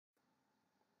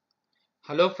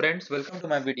Hello friends, welcome to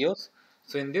my videos.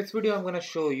 So in this video I'm going to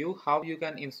show you how you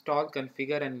can install,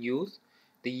 configure and use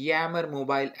the Yammer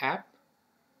mobile app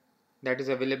that is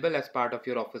available as part of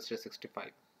your Office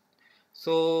 365.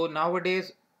 So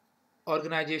nowadays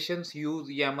organizations use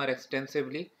Yammer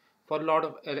extensively for a lot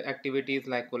of activities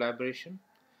like collaboration.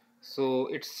 So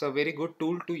it's a very good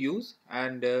tool to use,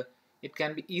 and it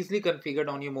can be easily configured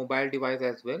on your mobile device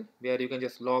as well, where you can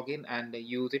just log in and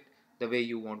use it the way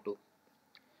you want to.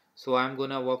 So I'm going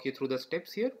to walk you through the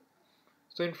steps here.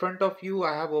 So in front of you,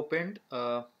 I have opened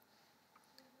a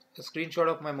screenshot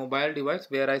of my mobile device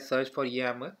where I search for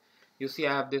Yammer. You see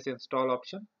I have this install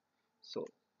option. So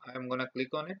I'm gonna click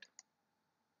on it,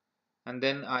 and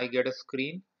then I get a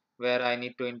screen where I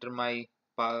need to enter my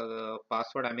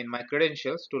password, I mean my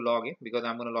credentials to log in, because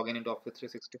I'm gonna log in into Office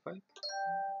 365.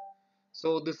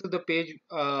 So this is the page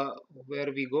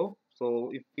where we go.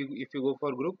 So if you go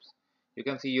for groups, you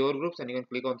can see your groups and you can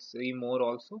click on see more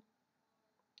also.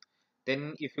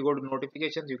 Then if you go to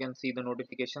notifications, you can see the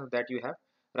notifications that you have.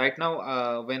 Right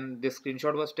now, when this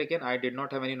screenshot was taken, I did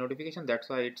not have any notification. That's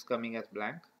why it's coming as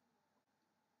blank.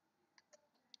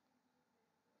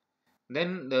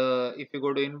 Then if you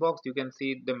go to inbox, you can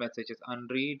see the messages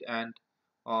unread and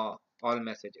all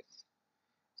messages.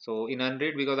 So in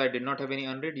unread, because I did not have any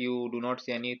unread, you do not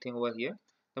see anything over here.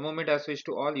 The moment I switch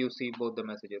to all, you see both the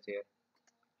messages here.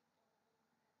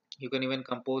 You can even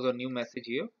compose a new message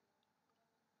here.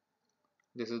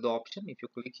 This is the option. If you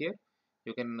click here,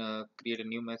 you can create a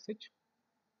new message.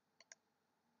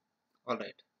 All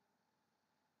right.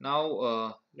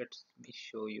 Now let me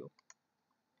show you.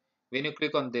 When you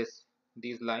click on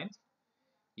these lines,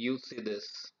 you see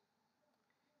this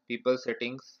people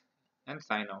settings and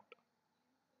sign out.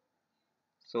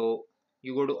 So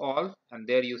you go to all, and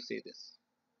there you see this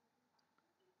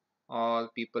all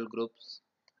people groups,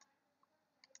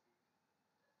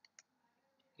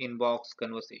 inbox,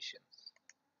 conversations,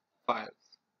 files.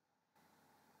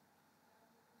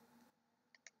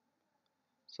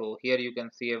 So here you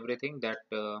can see everything that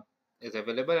is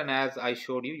available, and as I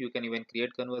showed you, you can even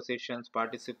create conversations,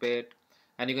 participate,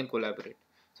 and you can collaborate.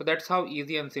 So that's how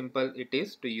easy and simple it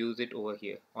is to use it over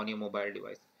here on your mobile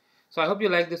device. So I hope you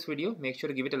like this video. Make sure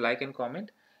to give it a like and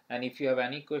comment, and if you have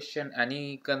any question,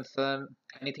 any concern,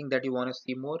 anything that you want to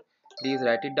see more, please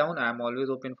write it down. I'm always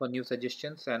open for new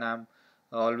suggestions, and I'm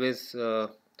always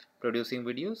producing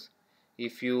videos.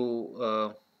 if you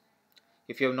uh,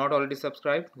 if you have not already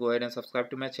subscribed, go ahead and subscribe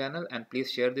to my channel, and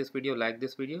please share this video, like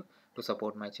this video to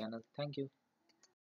support my channel. Thank you.